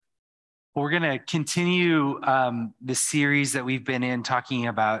We're going to continue the series that we've been in talking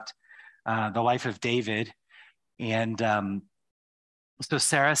about the life of David. And so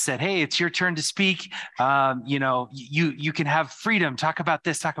Sarah said, hey, it's your turn to speak. You can have freedom. Talk about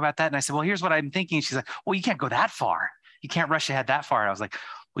this, talk about that. And I said, well, here's what I'm thinking. She's like, well, you can't go that far. You can't rush ahead that far. And I was like,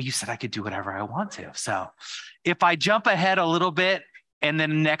 well, you said I could do whatever I want to. So if I jump ahead a little bit, and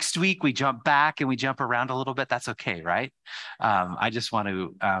then next week we jump back and we jump around a little bit, that's okay, right? I just want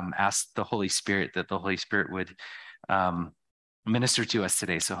to ask the Holy Spirit that the Holy Spirit would minister to us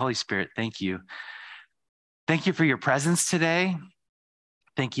today. So Holy Spirit, thank you. Thank you for your presence today.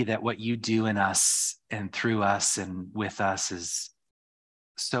 Thank you that what you do in us and through us and with us is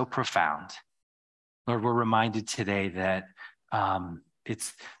so profound. Lord, we're reminded today that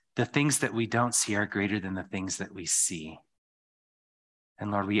it's the things that we don't see are greater than the things that we see. And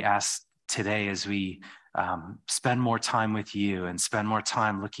Lord, we ask today as we spend more time with you and spend more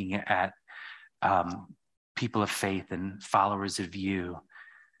time looking at people of faith and followers of you,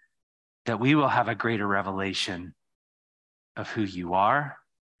 that we will have a greater revelation of who you are.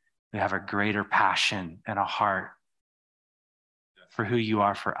 We have a greater passion and a heart for who you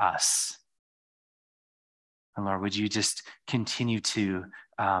are for us. And Lord, would you just continue to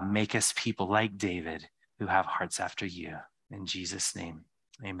make us people like David who have hearts after you. In Jesus' name,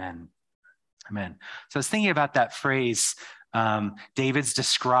 amen. Amen. So I was thinking about that phrase. David's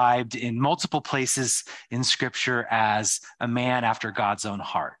described in multiple places in Scripture as a man after God's own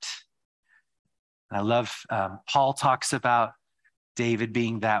heart. And I love, Paul talks about David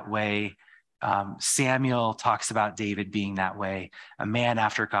being that way. Samuel talks about David being that way, a man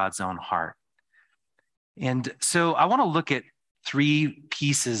after God's own heart. And so I want to look at three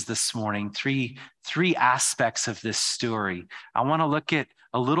pieces this morning, three aspects of this story. I want to look at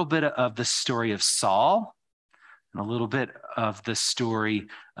a little bit of the story of Saul and a little bit of the story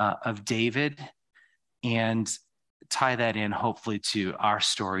of David, and tie that in hopefully to our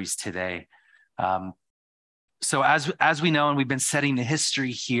stories today. So as we know, and we've been setting the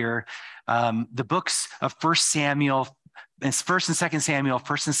history here, the books of 1 Samuel, it's 1 and 2 Samuel,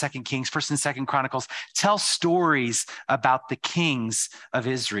 1 and 2 Kings, 1 and 2 Chronicles, tell stories about the kings of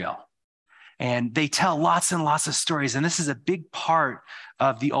Israel. And they tell lots and lots of stories. And this is a big part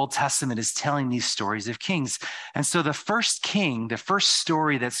of the Old Testament, is telling these stories of kings. And so the first king, the first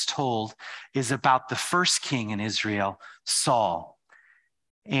story that's told, is about the first king in Israel, Saul.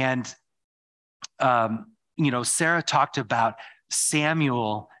 And, Sarah talked about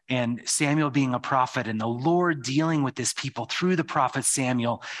Samuel and Samuel being a prophet and the Lord dealing with this people through the prophet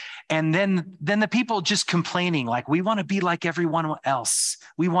Samuel. And then the people just complaining, like, we want to be like everyone else.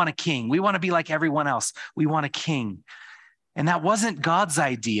 We want a king. We want to be like everyone else. We want a king. And that wasn't God's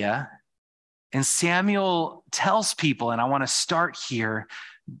idea. And Samuel tells people, and I want to start here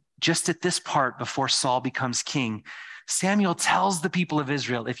just at this part before Saul becomes king. Samuel tells the people of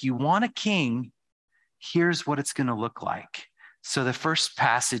Israel, if you want a king, here's what it's going to look like. So the first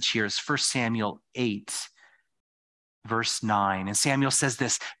passage here is 1 Samuel 8, verse 9. And Samuel says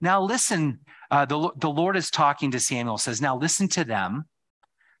this, now listen, the Lord is talking to Samuel, says, now listen to them,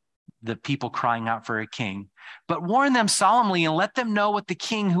 the people crying out for a king, but warn them solemnly and let them know what the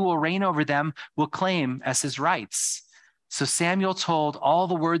king who will reign over them will claim as his rights. So Samuel told all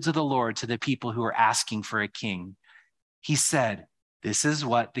the words of the Lord to the people who were asking for a king. He said, this is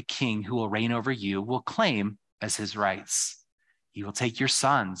what the king who will reign over you will claim as his rights. He will take your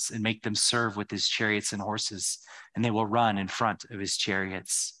sons and make them serve with his chariots and horses, and they will run in front of his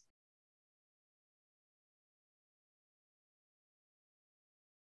chariots.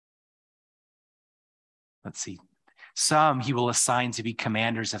 Let's see. Some he will assign to be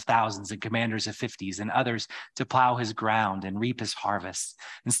commanders of thousands and commanders of 50s, and others to plow his ground and reap his harvest,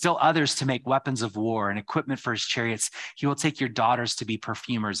 and still others to make weapons of war and equipment for his chariots. He will take your daughters to be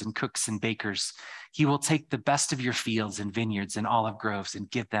perfumers and cooks and bakers. He will take the best of your fields and vineyards and olive groves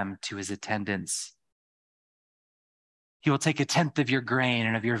and give them to his attendants. He will take 1/10 of your grain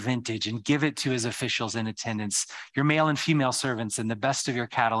and of your vintage and give it to his officials and attendants, your male and female servants, and the best of your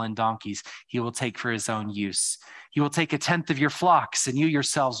cattle and donkeys he will take for his own use. He will take 1/10 of your flocks, and you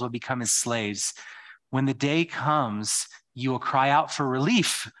yourselves will become his slaves. When the day comes, you will cry out for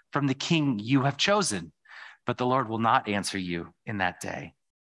relief from the king you have chosen, but the Lord will not answer you in that day.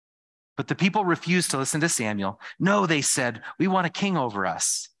 But the people refused to listen to Samuel. No, they said, we want a king over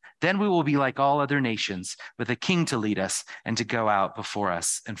us. Then we will be like all other nations, with a king to lead us and to go out before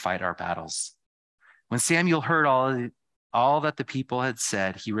us and fight our battles. When Samuel heard all that the people had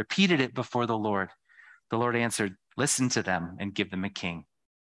said, he repeated it before the Lord. The Lord answered, listen to them and give them a king.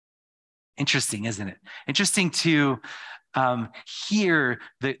 Interesting, isn't it? Interesting to hear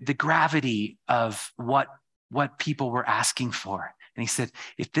the gravity of what people were asking for. And he said,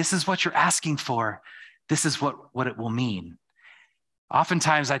 if this is what you're asking for, this is what it will mean.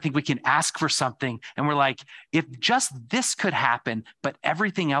 Oftentimes, I think we can ask for something and we're like, if just this could happen, but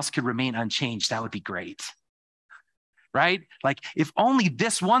everything else could remain unchanged, that would be great. Right? Like if only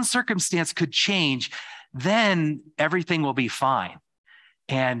this one circumstance could change, then everything will be fine.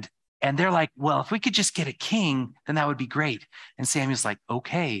 And they're like, well, if we could just get a king, then that would be great. And Samuel's like,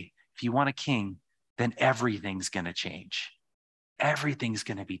 okay, if you want a king, then everything's going to change. Everything's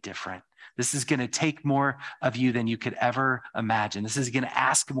going to be different. This is going to take more of you than you could ever imagine. This is going to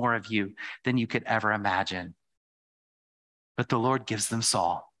ask more of you than you could ever imagine. But the Lord gives them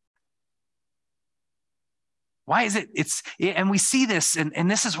Saul. Why is it? And we see this, and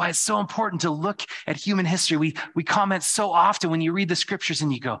this is why it's so important to look at human history. We comment so often when you read the scriptures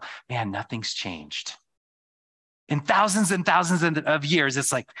and you go, man, nothing's changed. In thousands and thousands of years,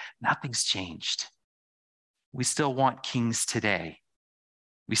 it's like, nothing's changed. We still want kings today.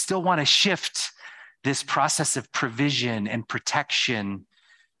 We still want to shift this process of provision and protection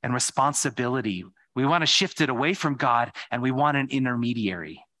and responsibility. We want to shift it away from God, and we want an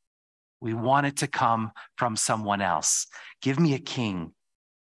intermediary. We want it to come from someone else. Give me a king.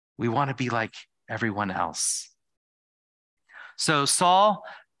 We want to be like everyone else. So Saul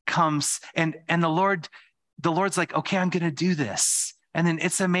comes, and the Lord's like, okay, I'm going to do this. And then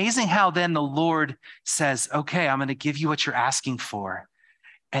it's amazing how then the Lord says, okay, I'm going to give you what you're asking for.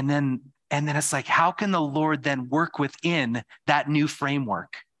 And then it's like, how can the Lord then work within that new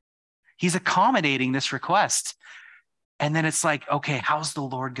framework? He's accommodating this request. And then it's like, okay, how's the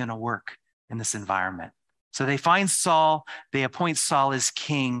Lord going to work in this environment? So they find Saul, they appoint Saul as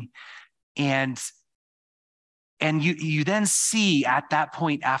king. And you then see at that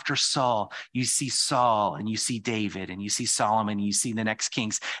point after Saul, you see Saul and you see David and you see Solomon and you see the next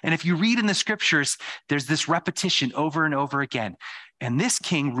kings. And if you read in the scriptures, there's this repetition over and over again. And this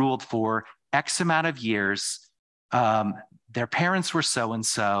king ruled for X amount of years. Their parents were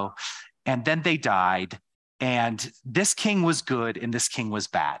so-and-so, and then they died. And this king was good and this king was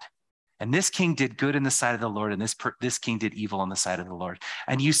bad. And this king did good in the sight of the Lord, and this king did evil in the sight of the Lord.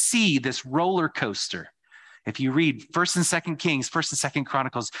 And you see this roller coaster. If you read 1st and 2nd Kings, 1st and 2nd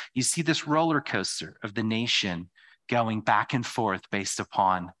Chronicles, you see this roller coaster of the nation going back and forth based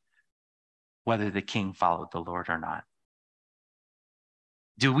upon whether the king followed the Lord or not.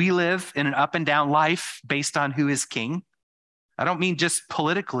 Do we live in an up and down life based on who is king? I don't mean just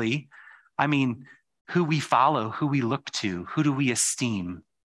politically. I mean who we follow, who we look to, who do we esteem?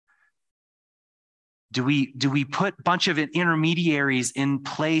 Do we put a bunch of intermediaries in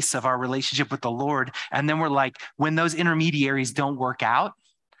place of our relationship with the Lord? And then we're like, when those intermediaries don't work out,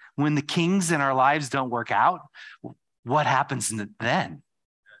 when the kings in our lives don't work out, what happens then?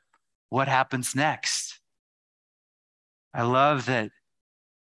 What happens next? I love that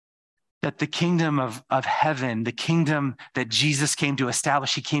the kingdom of heaven, the kingdom that Jesus came to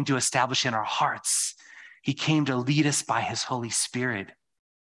establish, he came to establish in our hearts. He came to lead us by his Holy Spirit.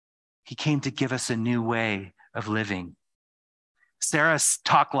 He came to give us a new way of living. Sarah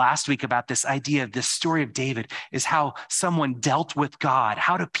talked last week about this idea of this story of David is how someone dealt with God.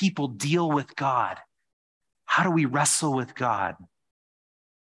 How do people deal with God? How do we wrestle with God?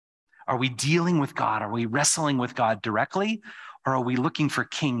 Are we dealing with God? Are we wrestling with God directly? Or are we looking for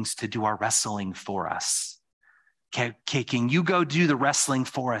kings to do our wrestling for us? Okay, king, you go do the wrestling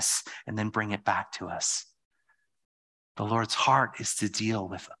for us and then bring it back to us. The Lord's heart is to deal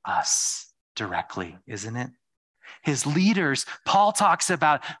with us directly, isn't it? His leaders, Paul talks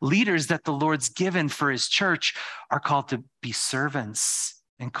about leaders that the Lord's given for his church are called to be servants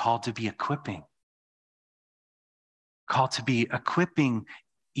and called to be equipping. Called to be equipping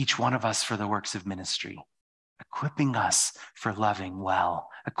each one of us for the works of ministry. Equipping us for loving well,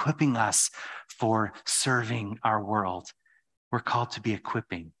 equipping us for serving our world. We're called to be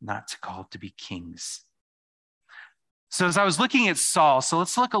equipping, not called to be kings. So as I was looking at Saul, so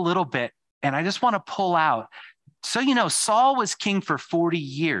let's look a little bit, and I just want to pull out. So, Saul was king for 40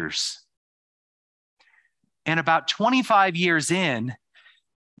 years. And about 25 years in,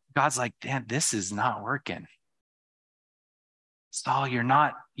 God's like, damn, this is not working. Saul, you're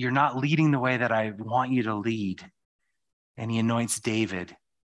not leading the way that I want you to lead. And he anoints David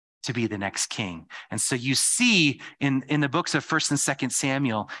to be the next king. And so you see in the books of 1st and 2nd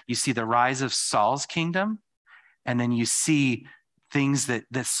Samuel, you see the rise of Saul's kingdom. And then you see things that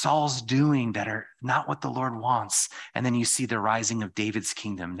Saul's doing that are not what the Lord wants. And then you see the rising of David's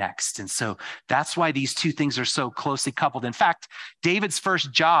kingdom next. And so that's why these two things are so closely coupled. In fact, David's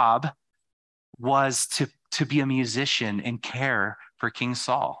first job was to be a musician and care for King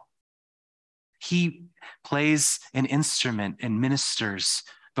Saul. He plays an instrument and ministers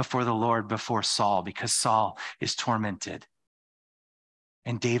before the Lord, before Saul, because Saul is tormented.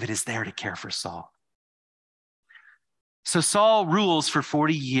 And David is there to care for Saul. So Saul rules for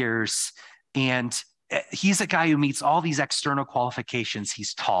 40 years, and he's a guy who meets all these external qualifications.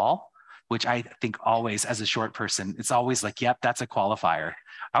 He's tall, which I think always, as a short person, it's always like, yep, that's a qualifier.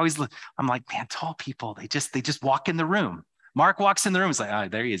 I'm like, man, tall people, they just walk in the room. Mark walks in the room, it's like, oh,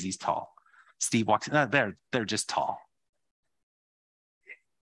 there he is, he's tall. Steve walks in, they're just tall.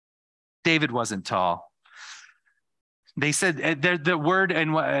 David wasn't tall. They said the word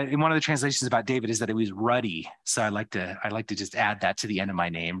in one of the translations about David is that it was ruddy. So I like to just add that to the end of my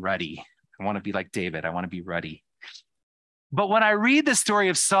name, ruddy. I want to be like David. I want to be ruddy. But when I read the story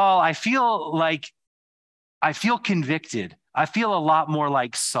of Saul, I feel convicted. I feel a lot more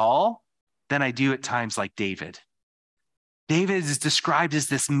like Saul than I do at times like David. David is described as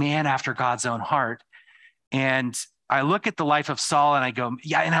this man after God's own heart. And I look at the life of Saul and I go,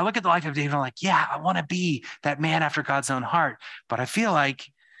 yeah. And I look at the life of David, and I'm like, yeah, I want to be that man after God's own heart. But I feel like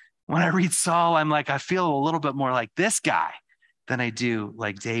when I read Saul, I'm like, I feel a little bit more like this guy than I do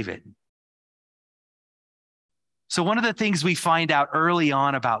like David. So one of the things we find out early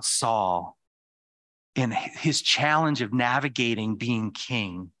on about Saul in his challenge of navigating being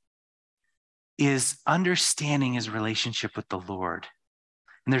king is understanding his relationship with the Lord.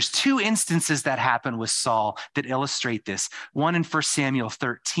 And there's two instances that happen with Saul that illustrate this. One in 1 Samuel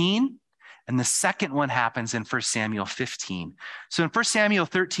 13, and the second one happens in 1 Samuel 15. So in 1 Samuel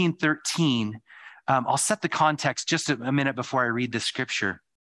 13:13, I'll set the context just a minute before I read the scripture.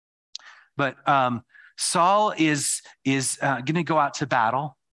 But Saul is going to go out to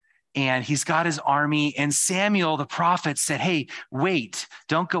battle, and he's got his army. And Samuel, the prophet, said, hey, wait,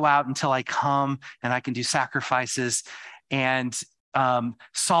 don't go out until I come and I can do sacrifices. And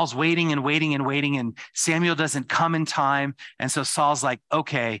Saul's waiting and waiting and waiting, and Samuel doesn't come in time. And so Saul's like,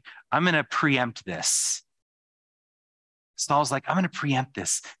 okay, I'm going to preempt this. Saul's like, I'm going to preempt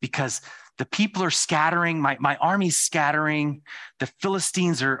this because the people are scattering. My army's scattering. The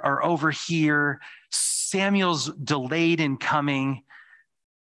Philistines are over here. Samuel's delayed in coming.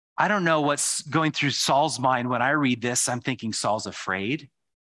 I don't know what's going through Saul's mind when I read this. I'm thinking Saul's afraid.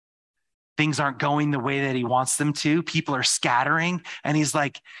 Things aren't going the way that he wants them to. People are scattering. And he's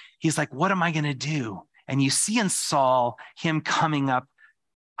like, what am I going to do? And you see in Saul, him coming up,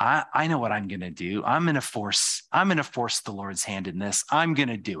 I know what I'm going to do. I'm going to force the Lord's hand in this. I'm going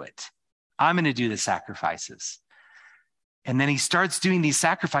to do it. I'm going to do the sacrifices. And then he starts doing these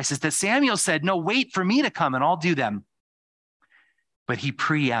sacrifices that Samuel said, no, wait for me to come and I'll do them. But he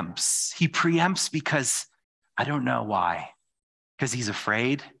preempts. He preempts because I don't know why. Because he's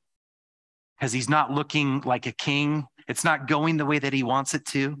afraid. Because he's not looking like a king. It's not going the way that he wants it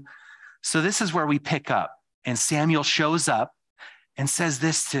to. So this is where we pick up. And Samuel shows up and says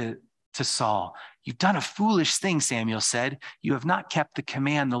this to Saul. You've done a foolish thing, Samuel said. You have not kept the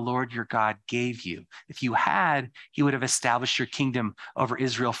command the Lord your God gave you. If you had, he would have established your kingdom over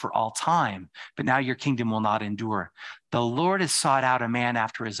Israel for all time. But now your kingdom will not endure. The Lord has sought out a man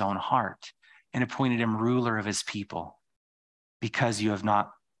after his own heart and appointed him ruler of his people because you have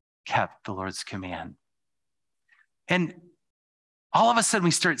not kept the Lord's command. And all of a sudden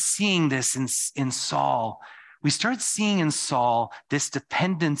we start seeing this in Saul. We start seeing in Saul this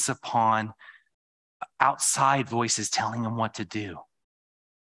dependence upon outside voices telling him what to do.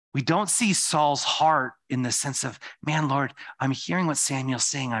 We don't see Saul's heart in the sense of, man, Lord, I'm hearing what Samuel's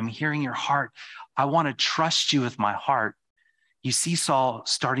saying. I'm hearing your heart. I want to trust you with my heart. You see Saul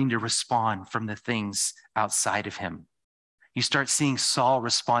starting to respond from the things outside of him. You start seeing Saul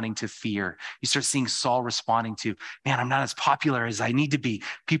responding to fear. You start seeing Saul responding to, man, I'm not as popular as I need to be.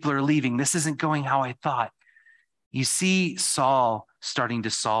 People are leaving. This isn't going how I thought. You see Saul starting to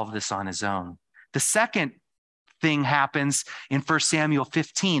solve this on his own. The second thing happens in 1 Samuel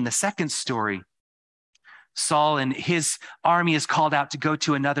 15, the second story. Saul and his army is called out to go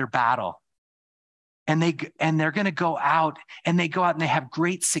to another battle. And they're going to go out, and they go out and they have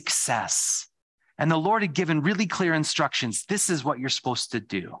great success. And the Lord had given really clear instructions. This is what you're supposed to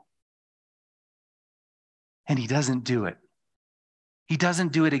do. And he doesn't do it. He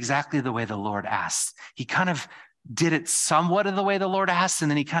doesn't do it exactly the way the Lord asked. He kind of did it somewhat of the way the Lord asked, and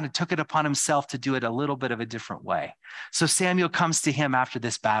then he kind of took it upon himself to do it a little bit of a different way. So Samuel comes to him after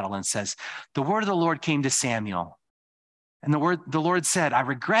this battle and says, the word of the Lord came to Samuel. And the Lord said, I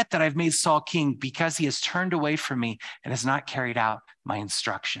regret that I've made Saul king because he has turned away from me and has not carried out my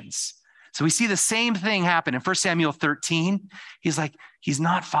instructions. So we see the same thing happen in 1 Samuel 13. He's like, he's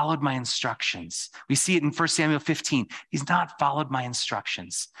not followed my instructions. We see it in 1 Samuel 15. He's not followed my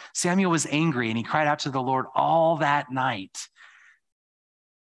instructions. Samuel was angry and he cried out to the Lord all that night.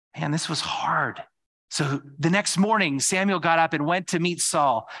 Man, this was hard. So the next morning, Samuel got up and went to meet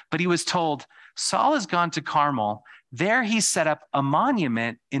Saul, but he was told, Saul has gone to Carmel. There he set up a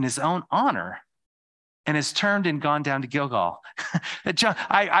monument in his own honor and has turned and gone down to Gilgal.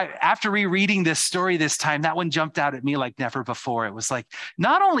 After rereading this story this time, that one jumped out at me like never before. It was like,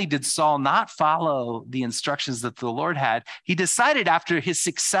 not only did Saul not follow the instructions that the Lord had, he decided after his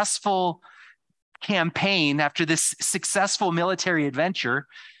successful campaign, after this successful military adventure,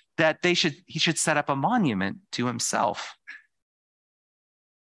 that he should set up a monument to himself.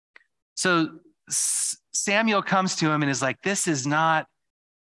 So Samuel comes to him and is like, this is not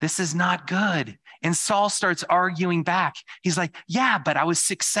good. And Saul starts arguing back. He's like, yeah, but I was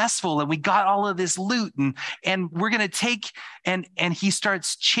successful and we got all of this loot and we're going to take, and he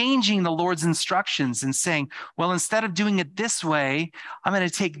starts changing the Lord's instructions and saying, well, instead of doing it this way, I'm going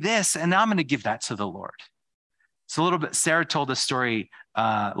to take this and I'm going to give that to the Lord. So a little bit, Sarah told a story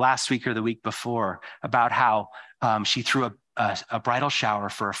last week or the week before about how she threw a bridal shower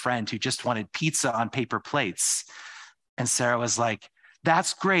for a friend who just wanted pizza on paper plates. And Sarah was like,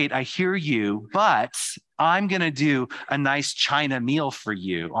 that's great, I hear you, but I'm going to do a nice China meal for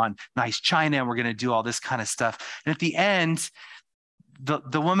you on nice China, and we're going to do all this kind of stuff. And at the end,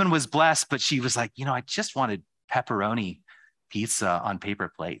 the woman was blessed, but she was like, I just wanted pepperoni pizza on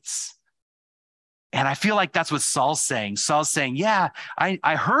paper plates. And I feel like that's what Saul's saying. Saul's saying, yeah,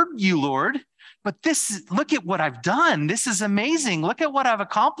 I heard you, Lord, but look at what I've done. This is amazing. Look at what I've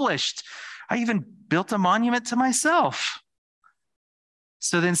accomplished. I even built a monument to myself.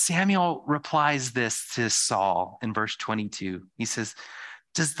 So then Samuel replies this to Saul in verse 22. He says,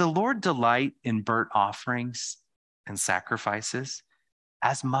 does the Lord delight in burnt offerings and sacrifices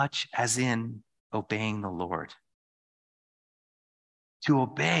as much as in obeying the Lord? To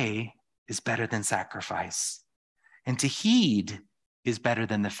obey is better than sacrifice, and to heed is better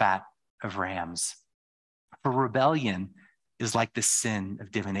than the fat of rams. For rebellion is like the sin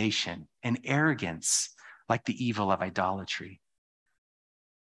of divination, and arrogance like the evil of idolatry.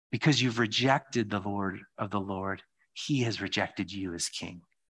 Because you've rejected the Lord of the Lord, he has rejected you as king.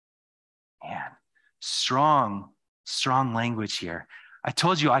 Man, strong language here. I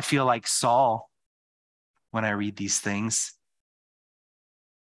told you I feel like Saul when I read these things.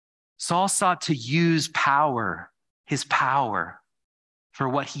 Saul sought to use his power, for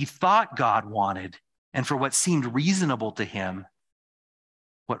what he thought God wanted and for what seemed reasonable to him,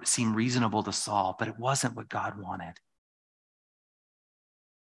 what seemed reasonable to Saul, but it wasn't what God wanted.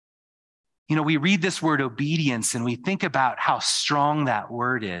 We read this word obedience and we think about how strong that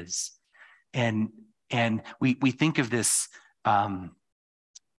word is. And we think of this,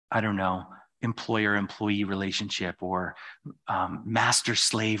 employer-employee relationship or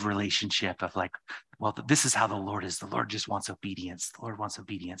master-slave relationship of like, well, this is how the Lord is. The Lord just wants obedience. The Lord wants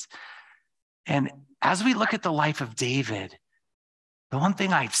obedience. And as we look at the life of David, the one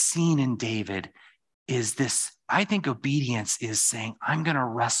thing I've seen in David is this. I think obedience is saying, I'm going to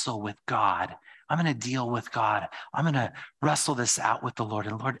wrestle with God. I'm going to deal with God. I'm going to wrestle this out with the Lord.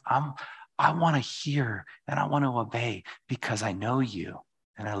 And Lord, I want to hear and I want to obey because I know you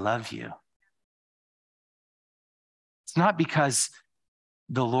and I love you. It's not because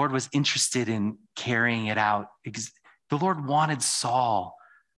the Lord was interested in carrying it out. The Lord wanted Saul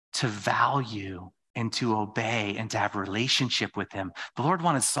to value and to obey and to have a relationship with him. The Lord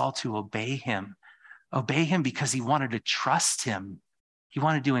wanted Saul to obey him because he wanted to trust him. He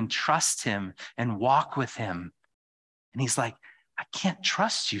wanted to entrust him and walk with him. And he's like, I can't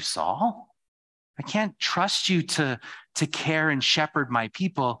trust you, Saul. I can't trust you to care and shepherd my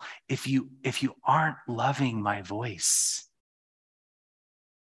people if you aren't loving my voice.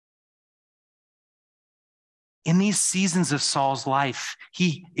 In these seasons of Saul's life,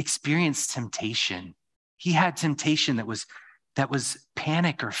 he experienced temptation. He had temptation that was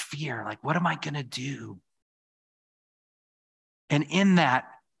panic or fear. Like, what am I going to do? And in that,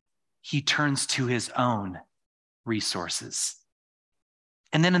 he turns to his own resources.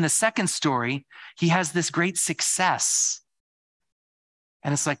 And then in the second story, he has this great success.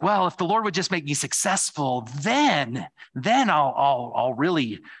 And it's like, well, if the Lord would just make me successful, then I'll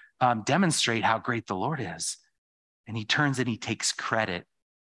really demonstrate how great the Lord is. And he turns and he takes credit.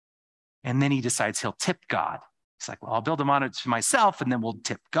 And then he decides he'll tip God. It's like, well, I'll build a monument to myself and then we'll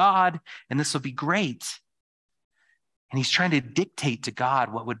tip God and this will be great. And he's trying to dictate to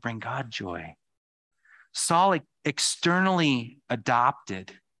God what would bring God joy. Saul externally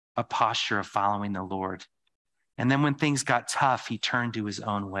adopted a posture of following the Lord. And then when things got tough, he turned to his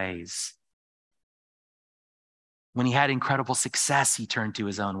own ways. When he had incredible success, he turned to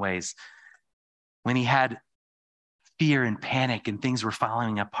his own ways. When he had fear and panic and things were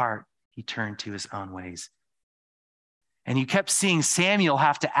falling apart, he turned to his own ways. And you kept seeing Samuel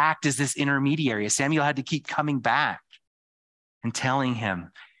have to act as this intermediary. Samuel had to keep coming back and telling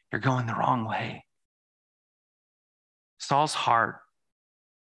him, you're going the wrong way. Saul's heart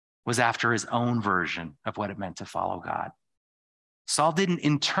was after his own version of what it meant to follow God. Saul didn't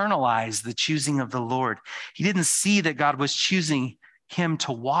internalize the choosing of the Lord. He didn't see that God was choosing him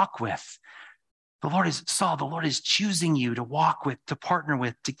to walk with. The Lord is choosing you to walk with, to partner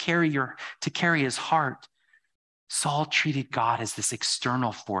with, to carry his heart. Saul treated God as this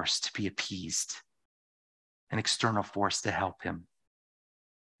external force to be appeased, an external force to help him.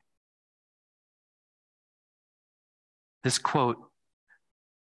 This quote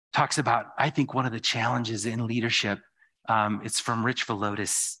talks about, I think, one of the challenges in leadership. It's from Rich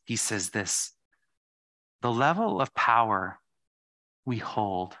Villodas. He says this: the level of power we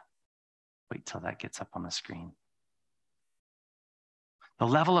hold, wait till that gets up on the screen. The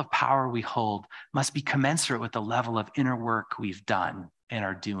level of power we hold must be commensurate with the level of inner work we've done and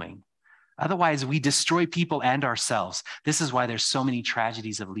are doing. Otherwise, we destroy people and ourselves. This is why there's so many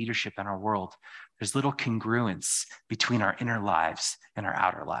tragedies of leadership in our world. There's little congruence between our inner lives and our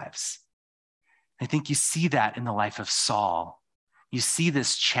outer lives. I think you see that in the life of Saul. You see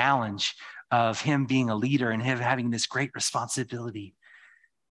this challenge of him being a leader and him having this great responsibility.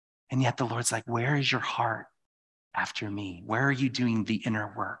 And yet the Lord's like, where is your heart after me? Where are you doing the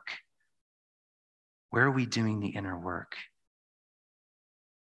inner work? Where are we doing the inner work?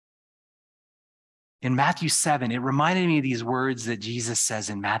 In Matthew 7, it reminded me of these words that Jesus says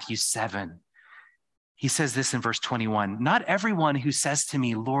in Matthew 7. He says this in verse 21, not everyone who says to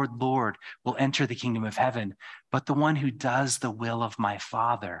me, Lord, Lord, will enter the kingdom of heaven, but the one who does the will of my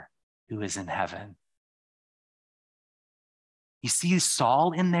Father who is in heaven. You see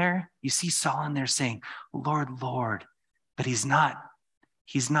Saul in there? You see Saul in there saying, Lord, Lord, but he's not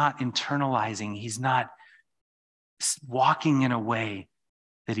internalizing. He's not walking in a way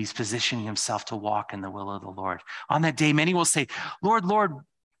that he's positioning himself to walk in the will of the Lord. On that day, many will say, Lord, Lord,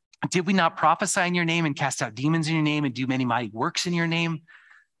 did we not prophesy in your name and cast out demons in your name and do many mighty works in your name?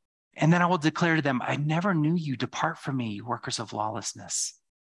 And then I will declare to them, I never knew you. Depart from me, you workers of lawlessness.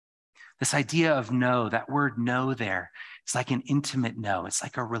 This idea of know, that word know there, it's like an intimate know. It's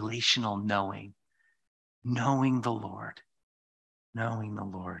like a relational knowing. Knowing the Lord. Knowing the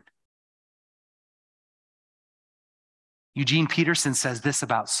Lord. Eugene Peterson says this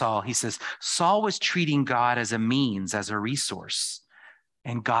about Saul. He says, Saul was treating God as a means, as a resource,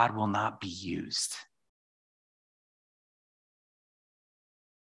 and God will not be used.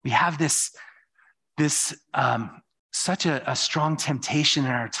 We have this such a strong temptation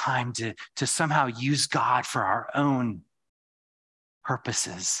in our time to somehow use God for our own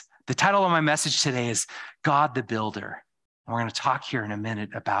purposes. The title of my message today is God the Builder. And we're going to talk here in a minute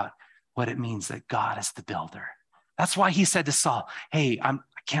about what it means that God is the builder. That's why he said to Saul, hey, I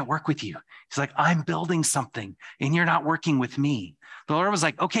can't work with you. He's like, I'm building something and you're not working with me. The Lord was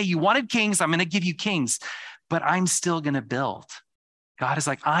like, okay, you wanted kings. I'm going to give you kings, but I'm still going to build. God is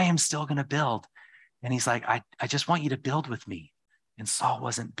like, I am still going to build. And he's like, I just want you to build with me. And Saul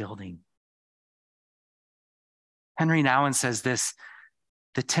wasn't building. Henry Nouwen says this,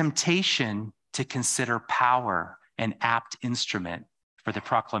 the temptation to consider power an apt instrument for the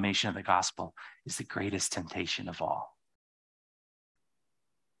proclamation of the gospel is the greatest temptation of all.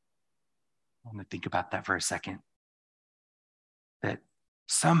 I'm going to think about that for a second. That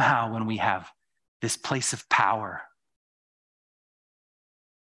somehow when we have this place of power,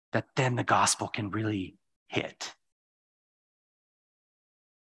 that then the gospel can really hit.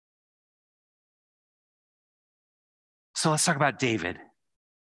 So let's talk about David.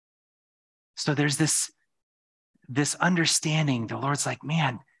 So there's this understanding. The Lord's like,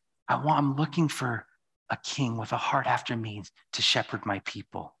 man, I'm looking for a king with a heart after me to shepherd my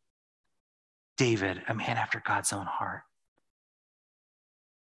people. David, a man after God's own heart.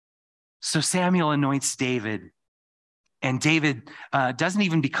 So Samuel anoints David, and David doesn't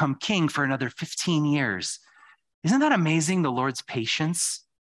even become king for another 15 years. Isn't that amazing, the Lord's patience?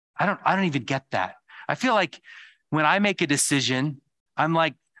 I don't even get that. I feel like when I make a decision, I'm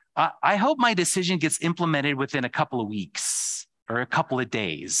like, I hope my decision gets implemented within a couple of weeks or a couple of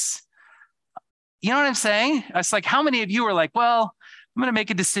days. You know what I'm saying? It's like, how many of you are like, well, I'm going to make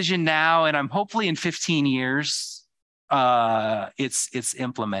a decision now, and I'm hopefully in 15 years, it's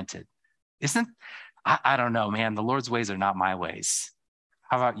implemented. I don't know, man. The Lord's ways are not my ways.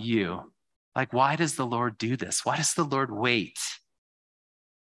 How about you? Like, why does the Lord do this? Why does the Lord wait?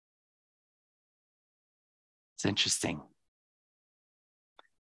 It's interesting.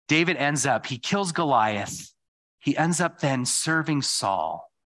 David he kills Goliath. He ends up then serving Saul.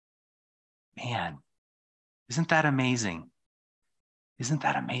 Man, isn't that amazing? Isn't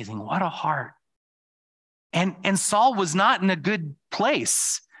that amazing? What a heart. And Saul was not in a good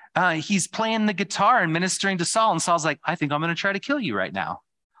place. He's playing the guitar and ministering to Saul. And Saul's like, I think I'm going to try to kill you right now.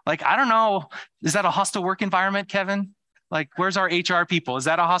 Like, I don't know. Is that a hostile work environment, Kevin? Like, where's our HR people? Is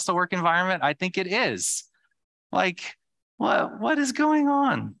that a hostile work environment? I think it is. Like, what is going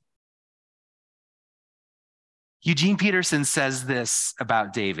on? Eugene Peterson says this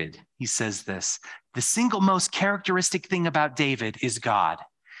about David. He says this: the single most characteristic thing about David is God.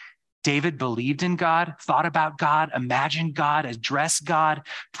 David believed in God, thought about God, imagined God, addressed God,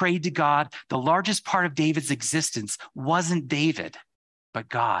 prayed to God. The largest part of David's existence wasn't David, but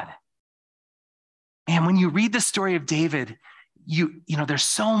God. And when you read the story of David, you know, there's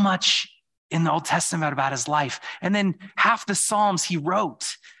so much in the Old Testament about his life. And then half the Psalms he wrote,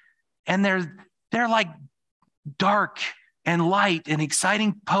 and they're like dark and light and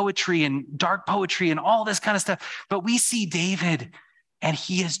exciting poetry and dark poetry and all this kind of stuff. But we see David, and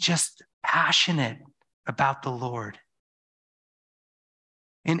he is just passionate about the Lord.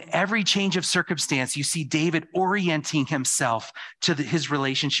 In every change of circumstance, you see David orienting himself to his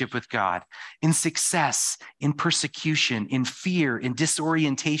relationship with God. In success, in persecution, in fear, in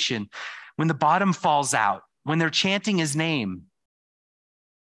disorientation, when the bottom falls out, when they're chanting his name,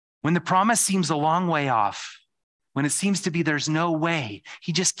 when the promise seems a long way off, when it seems to be there's no way,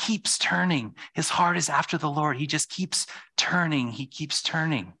 he just keeps turning. His heart is after the Lord. He just keeps turning. He keeps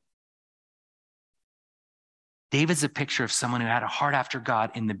turning. David's a picture of someone who had a heart after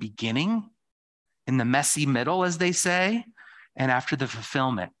God in the beginning, in the messy middle, as they say, and after the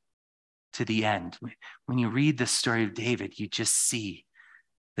fulfillment to the end. When you read the story of David, you just see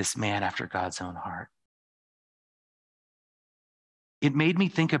this man after God's own heart. It made me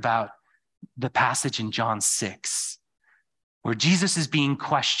think about the passage in John 6, where Jesus is being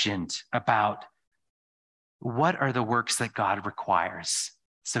questioned about what are the works that God requires.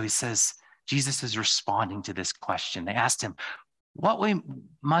 So he says, Jesus is responding to this question. They asked him,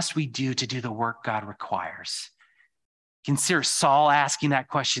 must we do to do the work God requires? Consider Saul asking that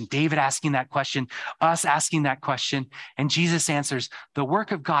question, David asking that question, us asking that question. And Jesus answers, the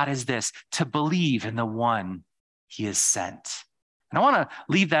work of God is this, to believe in the one he has sent. And I want to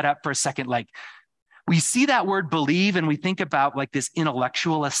leave that up for a second. Like, we see that word believe and we think about like this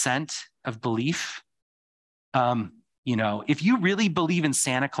intellectual assent of belief. You know, if you really believe in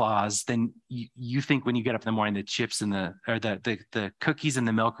Santa Claus, then you think when you get up in the morning, the chips and the cookies and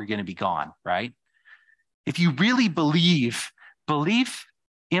the milk are going to be gone, right? If you really believe, belief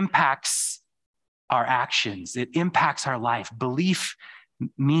impacts our actions. It impacts our life. Belief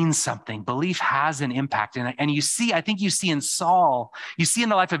means something. Belief has an impact. And you see, I think you see in Saul, you see in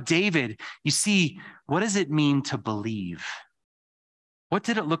the life of David, you see, what does it mean to believe? What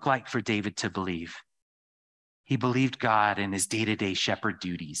did it look like for David to believe? He believed God in his day-to-day shepherd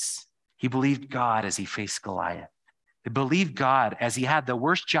duties. He believed God as he faced Goliath. He believed God as he had the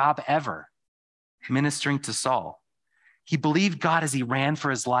worst job ever, ministering to Saul. He believed God as he ran for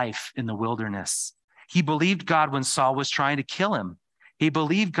his life in the wilderness. He believed God when Saul was trying to kill him. He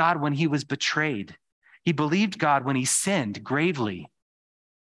believed God when he was betrayed. He believed God when he sinned gravely.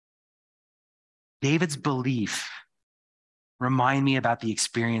 David's belief remind me about the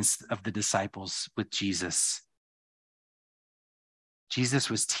experience of the disciples with Jesus. Jesus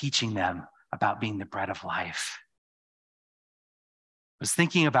was teaching them about being the bread of life. I was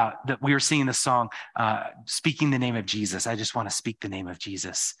thinking about that. We were singing the song, speaking the name of Jesus. I just want to speak the name of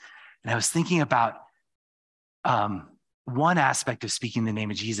Jesus. And I was thinking about one aspect of speaking the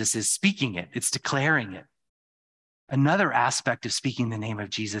name of Jesus is speaking it. It's declaring it. Another aspect of speaking the name of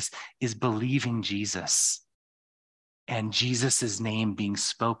Jesus is believing Jesus and Jesus's name being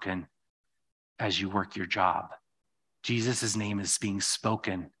spoken as you work your job. Jesus's name is being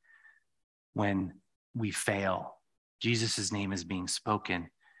spoken when we fail. Jesus's name is being spoken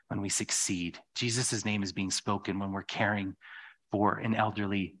when we succeed. Jesus's name is being spoken when we're caring for an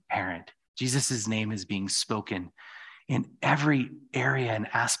elderly parent. Jesus's name is being spoken in every area and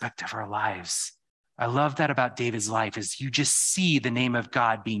aspect of our lives. I love that about David's life is you just see the name of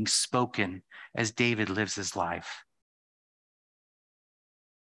God being spoken as David lives his life.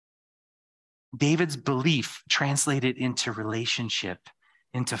 David's belief translated into relationship,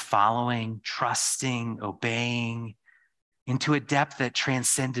 into following, trusting, obeying, into a depth that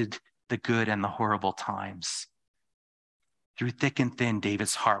transcended the good and the horrible times. Through thick and thin,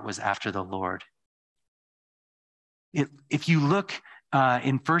 David's heart was after the Lord. If you look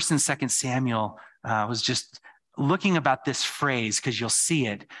in 1st and 2nd Samuel, I was just looking about this phrase because you'll see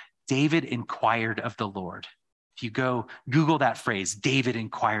it. David inquired of the Lord. If you go Google that phrase, David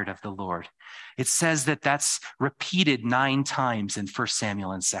inquired of the Lord. It says that that's repeated 9 times in 1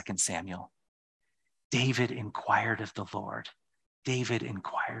 Samuel and 2 Samuel. David inquired of the Lord. David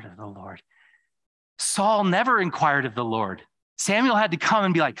inquired of the Lord. Saul never inquired of the Lord. Samuel had to come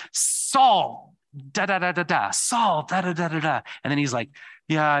and be like, Saul, da da da da da, Saul, da da da da da. And then he's like,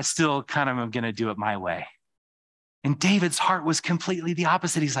 yeah, I still kind of am going to do it my way. And David's heart was completely the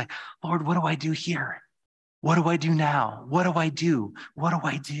opposite. He's like, Lord, what do I do here? What do I do now? What do I do? What do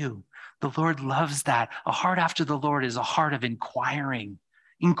I do? The Lord loves that. A heart after the Lord is a heart of inquiring.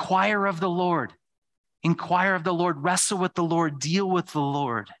 Inquire of the Lord. Inquire of the Lord. Wrestle with the Lord. Deal with the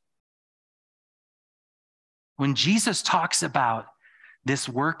Lord. When Jesus talks about this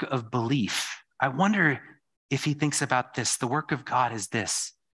work of belief, I wonder if he thinks about this. The work of God is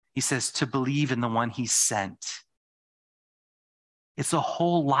this. He says to believe in the one he sent. It's a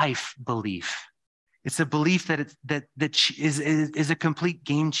whole life belief. It's a belief that is a complete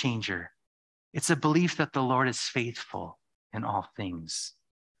game changer. It's a belief that the Lord is faithful in all things.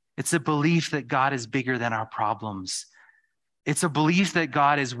 It's a belief that God is bigger than our problems. It's a belief that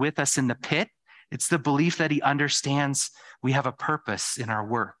God is with us in the pit. It's the belief that he understands we have a purpose in our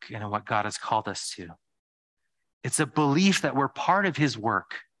work and in what God has called us to. It's a belief that we're part of his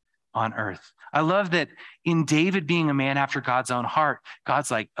work on earth. I love that in David being a man after God's own heart,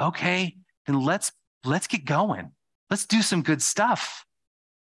 God's like, okay, then let's get going. Let's do some good stuff.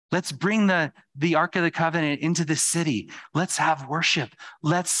 Let's bring the Ark of the Covenant into the city. Let's have worship.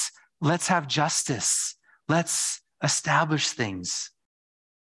 Let's have justice. Let's establish things.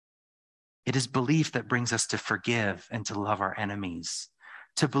 It is belief that brings us to forgive and to love our enemies.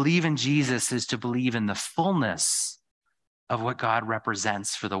 To believe in Jesus is to believe in the fullness of what God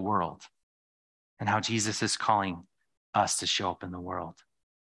represents for the world and how Jesus is calling us to show up in the world.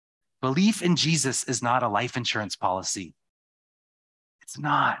 Belief in Jesus is not a life insurance policy. It's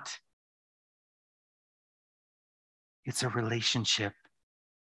not. It's a relationship.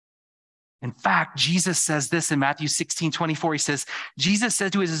 In fact, Jesus says this in Matthew 16:24. He says, Jesus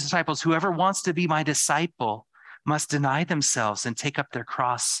said to his disciples, whoever wants to be my disciple must deny themselves and take up their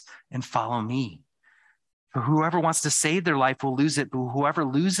cross and follow me. For whoever wants to save their life will lose it, but whoever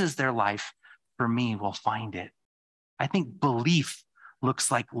loses their life for me will find it. I think belief looks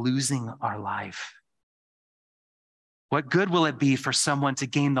like losing our life. What good will it be for someone to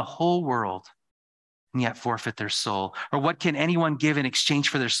gain the whole world and yet forfeit their soul? Or what can anyone give in exchange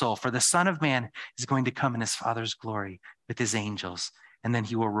for their soul? For the Son of Man is going to come in his Father's glory with his angels, and then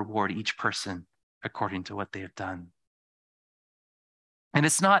he will reward each person according to what they have done. And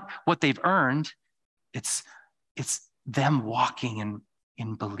it's not what they've earned, it's them walking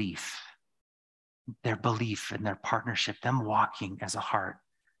in belief, their belief and their partnership, them walking as a heart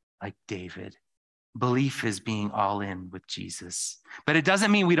like David. Belief is being all in with Jesus. But it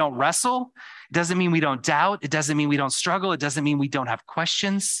doesn't mean we don't wrestle. It doesn't mean we don't doubt. It doesn't mean we don't struggle. It doesn't mean we don't have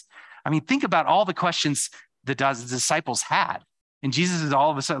questions. I mean, think about all the questions the disciples had. And Jesus is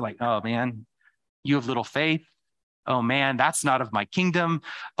all of a sudden like, oh man, you have little faith. Oh man, that's not of my kingdom.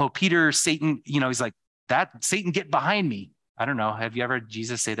 Oh, Peter, Satan, he's like, that Satan, get behind me. I don't know. Have you ever heard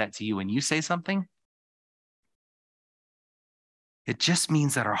Jesus say that to you when you say something? It just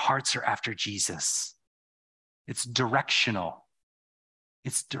means that our hearts are after Jesus. It's directional.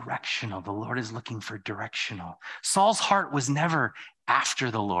 It's directional. The Lord is looking for directional. Saul's heart was never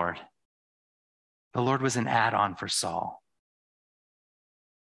after the Lord. The Lord was an add-on for Saul.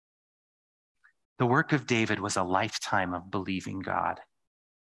 The work of David was a lifetime of believing God.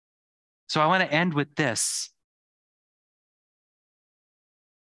 So I want to end with this.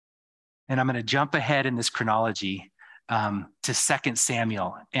 And I'm going to jump ahead in this chronology to 2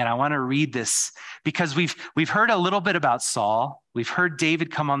 Samuel. And I want to read this because we've heard a little bit about Saul. We've heard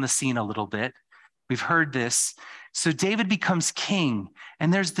David come on the scene a little bit. We've heard this. So David becomes king,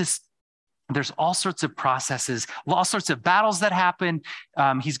 and there's all sorts of processes, all sorts of battles that happen.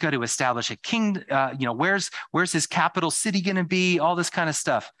 He's got to establish a king. Where's his capital city going to be? All this kind of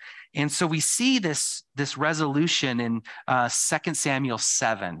stuff. And so we see this resolution in 2 Samuel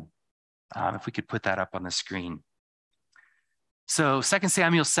 7. If we could put that up on the screen. So 2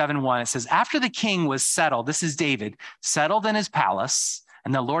 Samuel 7:1, it says, after the king was settled, this is David, settled in his palace,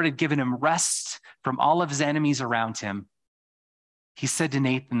 and the Lord had given him rest from all of his enemies around him, he said to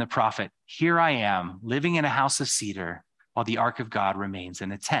Nathan the prophet, here I am, living in a house of cedar, while the ark of God remains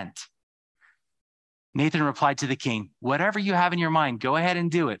in a tent. Nathan replied to the king, whatever you have in your mind, go ahead and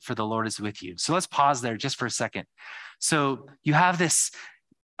do it, for the Lord is with you. So let's pause there just for a second. So you have this,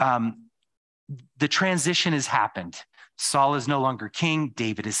 the transition has happened. Saul is no longer king.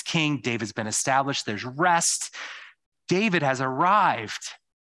 David is king. David's been established. There's rest. David has arrived.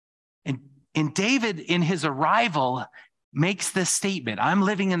 And David, in his arrival, makes this statement: I'm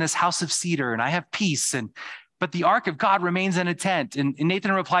living in this house of cedar and I have peace. But the ark of God remains in a tent. And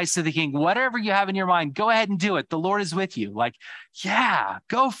Nathan replies to the king, whatever you have in your mind, go ahead and do it. The Lord is with you. Like, yeah,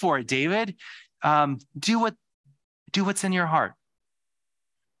 go for it, David. Do what's in your heart.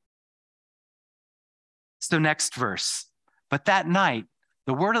 So next verse. But that night,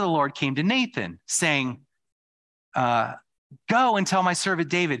 the word of the Lord came to Nathan, saying, go and tell my servant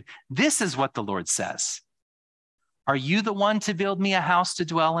David, this is what the Lord says. Are you the one to build me a house to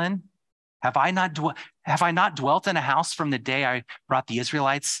dwell in? Have I not dwelt in a house from the day I brought the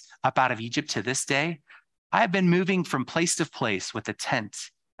Israelites up out of Egypt to this day? I have been moving from place to place with a tent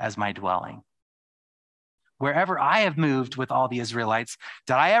as my dwelling. Wherever I have moved with all the Israelites,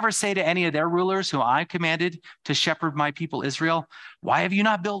 did I ever say to any of their rulers whom I commanded to shepherd my people Israel, why have you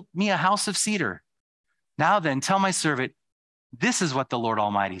not built me a house of cedar? Now then, tell my servant, this is what the Lord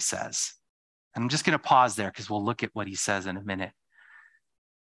Almighty says. And I'm just going to pause there because we'll look at what he says in a minute.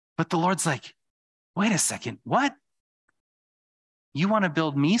 But the Lord's like, wait a second, what? You want to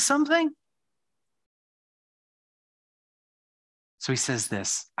build me something? So he says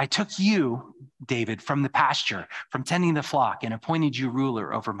this, I took you, David, from the pasture, from tending the flock, and appointed you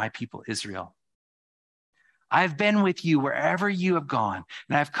ruler over my people Israel. I have been with you wherever you have gone,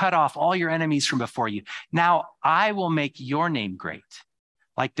 and I've cut off all your enemies from before you. Now I will make your name great,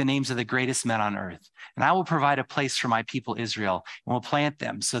 like the names of the greatest men on earth. And I will provide a place for my people Israel, and will plant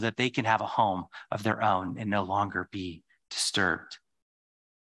them so that they can have a home of their own and no longer be disturbed.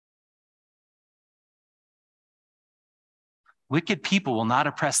 Wicked people will not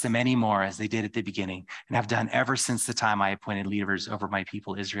oppress them anymore as they did at the beginning and have done ever since the time I appointed leaders over my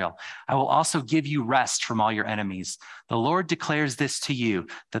people Israel. I will also give you rest from all your enemies. The Lord declares this to you,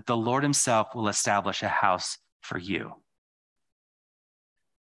 that the Lord himself will establish a house for you.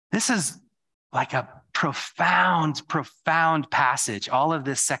 This is like a profound, profound passage. All of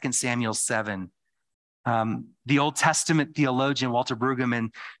this 2 Samuel 7. The Old Testament theologian Walter Brueggemann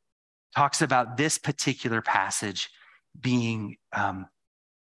talks about this particular passage being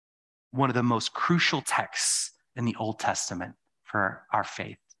one of the most crucial texts in the Old Testament for our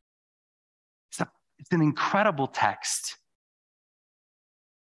faith. It's an incredible text.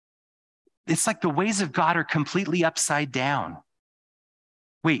 It's like the ways of God are completely upside down.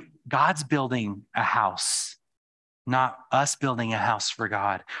 Wait, God's building a house, not us building a house for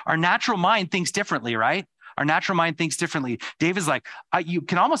God. Our natural mind thinks differently, right? Our natural mind thinks differently. David's like, you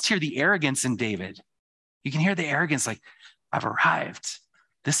can almost hear the arrogance in David. You can hear the arrogance, like, I've arrived.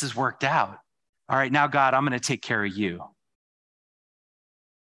 This has worked out. All right, now, God, I'm going to take care of you.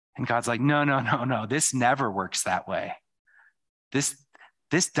 And God's like, no. This never works that way. This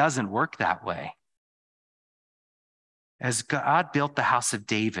doesn't work that way. As God built the house of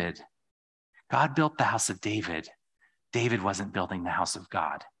David, David wasn't building the house of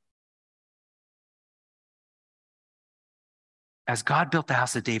God. As God built the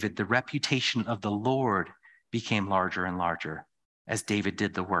house of David, the reputation of the Lord became larger and larger as David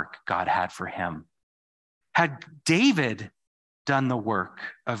did the work God had for him. Had David done the work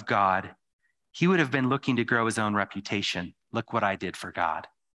of God, he would have been looking to grow his own reputation. Look what I did for God.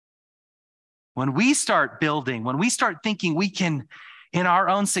 When we start building, when we start thinking we can, in our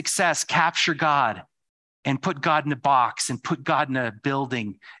own success, capture God and put God in a box and put God in a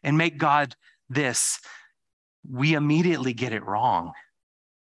building and make God this, we immediately get it wrong.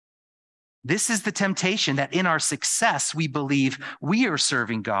 This is the temptation, that in our success, we believe we are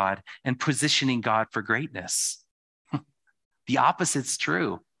serving God and positioning God for greatness. The opposite's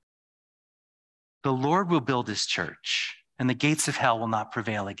true. The Lord will build his church, and the gates of hell will not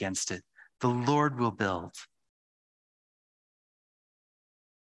prevail against it. The Lord will build.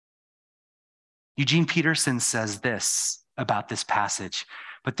 Eugene Peterson says this about this passage,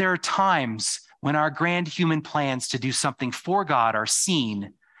 but there are times when our grand human plans to do something for God are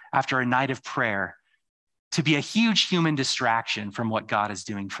seen after a night of prayer to be a huge human distraction from what God is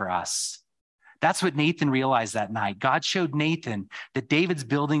doing for us. That's what Nathan realized that night. God showed Nathan that David's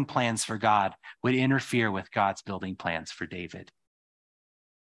building plans for God would interfere with God's building plans for David.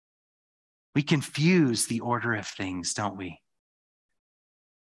 We confuse the order of things, don't we?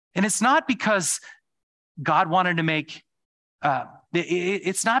 And it's not because God wanted to make,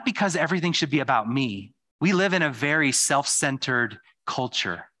 it's not because everything should be about me. We live in a very self-centered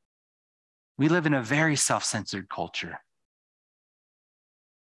culture. We live in a very self-centered culture.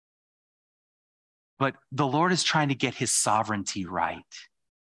 But the Lord is trying to get his sovereignty right.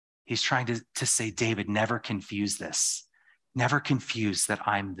 He's trying to say, David, never confuse this. Never confuse that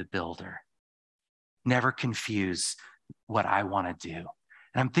I'm the builder. Never confuse what I want to do.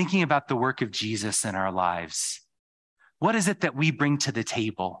 And I'm thinking about the work of Jesus in our lives. What is it that we bring to the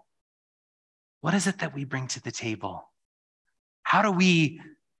table? What is it that we bring to the table? How do we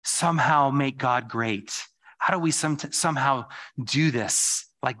somehow make God great? How do we somehow do this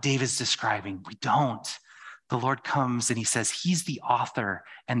like David's describing? We don't. The Lord comes and he says, he's the author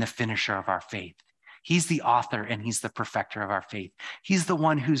and the finisher of our faith. He's the author and he's the perfecter of our faith. He's the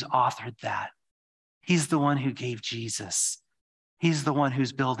one who's authored that. He's the one who gave Jesus. He's the one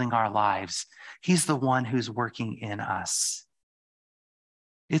who's building our lives. He's the one who's working in us.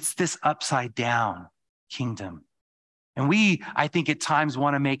 It's this upside down kingdom. And we, I think at times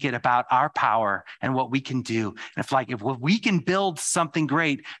want to make it about our power and what we can do. And if we can build something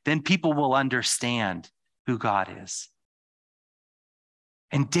great, then people will understand who God is.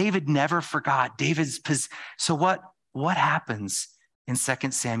 And David never forgot. So what happens in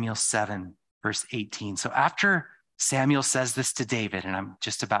 2 Samuel 7, verse 18? So after Samuel says this to David, and I'm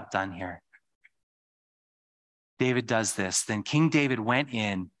just about done here, David does this. Then King David went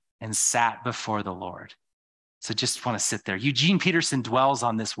in and sat before the Lord. So just want to sit there. Eugene Peterson dwells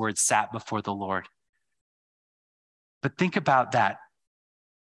on this word, sat before the Lord. But think about that.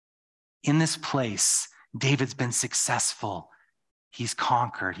 In this place, David's been successful. He's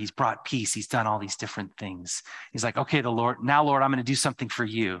conquered. He's brought peace. He's done all these different things. He's like, okay, Lord, I'm going to do something for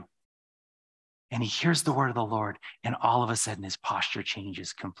you. And he hears the word of the Lord, and all of a sudden his posture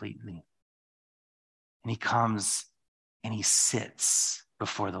changes completely. And he comes and he sits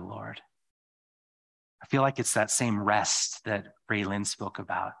before the Lord. I feel like it's that same rest that Ray Lynn spoke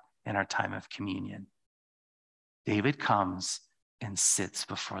about in our time of communion. David comes and sits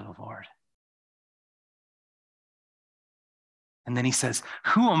before the Lord. And then he says,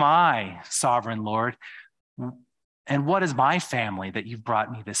 who am I, sovereign Lord? And what is my family that you've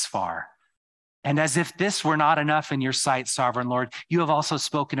brought me this far? And as if this were not enough in your sight, sovereign Lord, you have also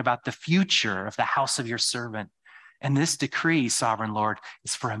spoken about the future of the house of your servant. And this decree, sovereign Lord,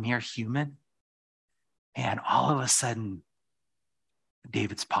 is for a mere human. And all of a sudden,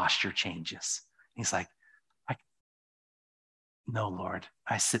 David's posture changes. He's like, no, Lord,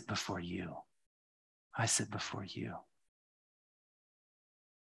 I sit before you. I sit before you.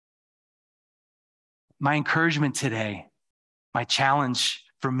 My encouragement today, my challenge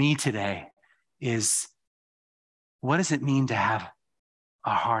for me today is, what does it mean to have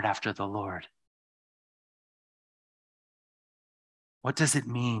a heart after the Lord? What does it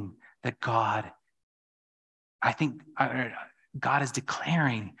mean that God is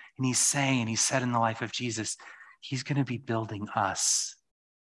declaring, and he's saying, and he said in the life of Jesus, he's going to be building us.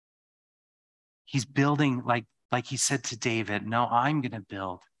 He's building, like he said to David, no, I'm going to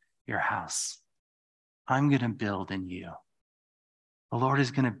build your house. I'm going to build in you. The Lord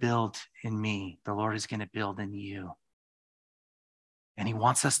is going to build in me. The Lord is going to build in you. And he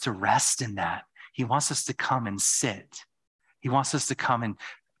wants us to rest in that. He wants us to come and sit. He wants us to come and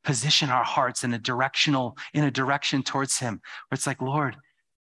position our hearts in a direction towards him, where it's like, Lord,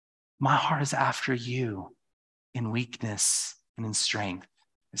 my heart is after you in weakness and in strength.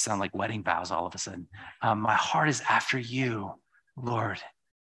 It sounds like wedding vows all of a sudden. My heart is after you, Lord.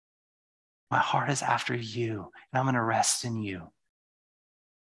 My heart is after you, and I'm going to rest in you.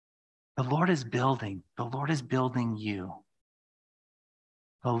 The Lord is building. The Lord is building you.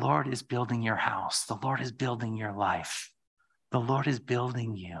 The Lord is building your house. The Lord is building your life. The Lord is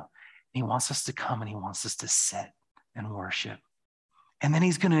building you. He wants us to come and he wants us to sit and worship. And then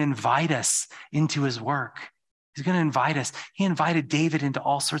he's going to invite us into his work. He's going to invite us. He invited David into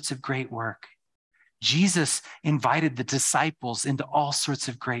all sorts of great work. Jesus invited the disciples into all sorts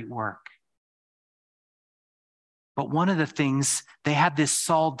of great work. But one of the things, they had this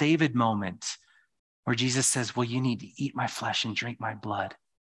Saul David moment where Jesus says, well, you need to eat my flesh and drink my blood.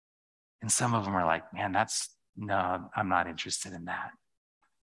 And some of them are like, man, no, I'm not interested in that.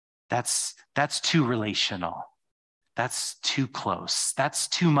 That's too relational. That's too close. That's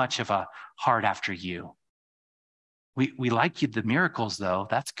too much of a heart after you. We like the miracles though.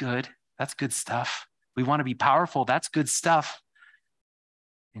 That's good. That's good stuff. We want to be powerful. That's good stuff.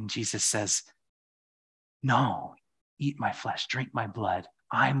 And Jesus says, no, eat my flesh, drink my blood.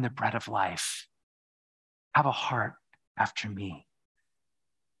 I'm the bread of life. Have a heart after me.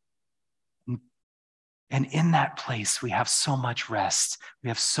 And in that place, we have so much rest. We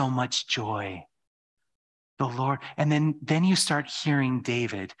have so much joy. The Lord, and then you start hearing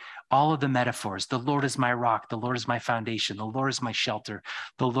David, all of the metaphors. The Lord is my rock. The Lord is my foundation. The Lord is my shelter.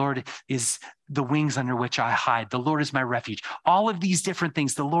 The Lord is the wings under which I hide. The Lord is my refuge. All of these different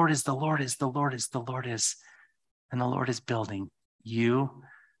things. The Lord is, the Lord is, the Lord is, the Lord is. And the Lord is building you.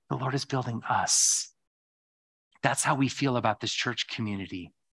 The Lord is building us. That's how we feel about this church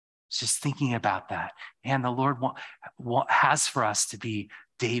community. Just thinking about that. And the Lord has for us to be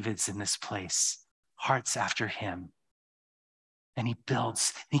Davids in this place, hearts after him. And he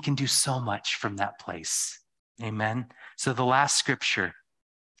builds, he can do so much from that place. Amen. So the last scripture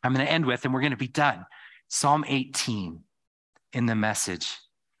I'm going to end with, and we're going to be done. Psalm 18 in the Message.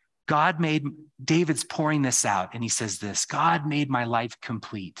 David's pouring this out, and he says this: God made my life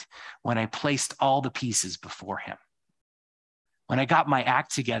complete when I placed all the pieces before him. When I got my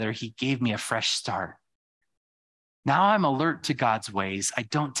act together, he gave me a fresh start. Now I'm alert to God's ways. I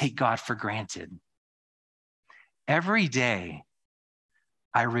don't take God for granted. Every day,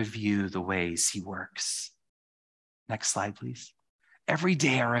 I review the ways he works. Next slide, please. Every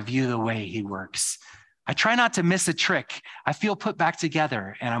day, I review the way he works. I try not to miss a trick. I feel put back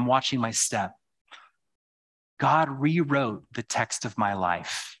together, and I'm watching my step. God rewrote the text of my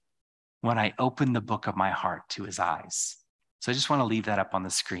life when I opened the book of my heart to his eyes. So I just want to leave that up on the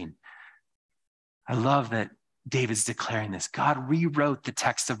screen. I love that David's declaring this. God rewrote the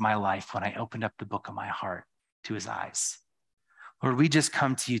text of my life when I opened up the book of my heart to his eyes. Lord, we just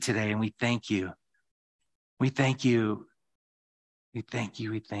come to you today and we thank you. We thank you. We thank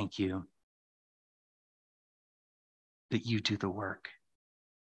you. We thank you that you do the work.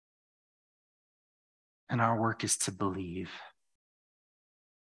 And our work is to believe.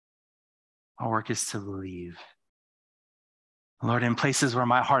 Our work is to believe. Lord, in places where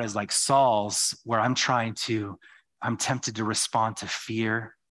my heart is like Saul's, where I'm tempted to respond to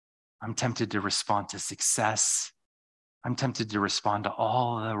fear. I'm tempted to respond to success. I'm tempted to respond to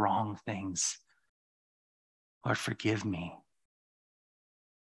all the wrong things. Lord, forgive me.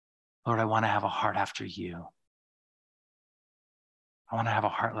 Lord, I want to have a heart after you. I want to have a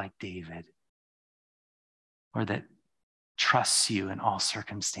heart like David, or that trusts you in all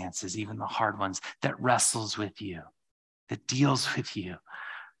circumstances, even the hard ones, that wrestles with you, that deals with you,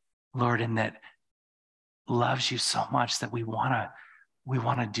 Lord, and that loves you so much that we want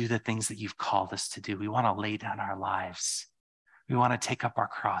to do the things that you've called us to do. We want to lay down our lives. We want to take up our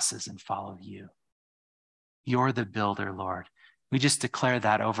crosses and follow you. You're the builder, Lord. We just declare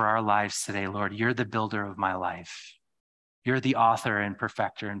that over our lives today, Lord. You're the builder of my life. You're the author and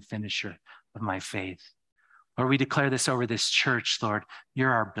perfecter and finisher of my faith. Lord, we declare this over this church, Lord.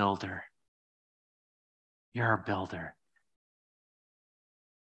 You're our builder. You're our builder.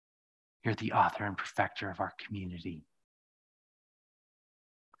 You're the author and perfecter of our community.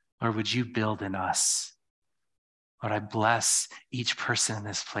 Lord, would you build in us? Lord, I bless each person in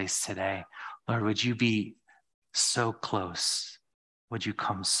this place today. Lord, would you be so close? Would you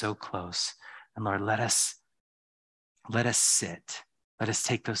come so close? And Lord, let us sit. Let us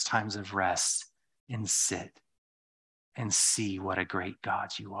take those times of rest and sit and see what a great God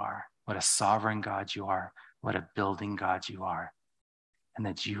you are, what a sovereign God you are, what a building God you are, and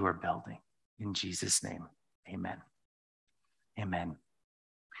that you are building. In Jesus' name, amen. Amen.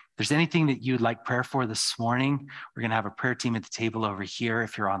 If there's anything that you'd like prayer for this morning, we're going to have a prayer team at the table over here.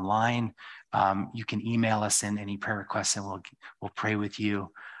 If you're online, you can email us in any prayer requests and we'll pray with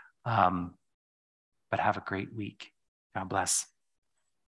you. But have a great week. God bless.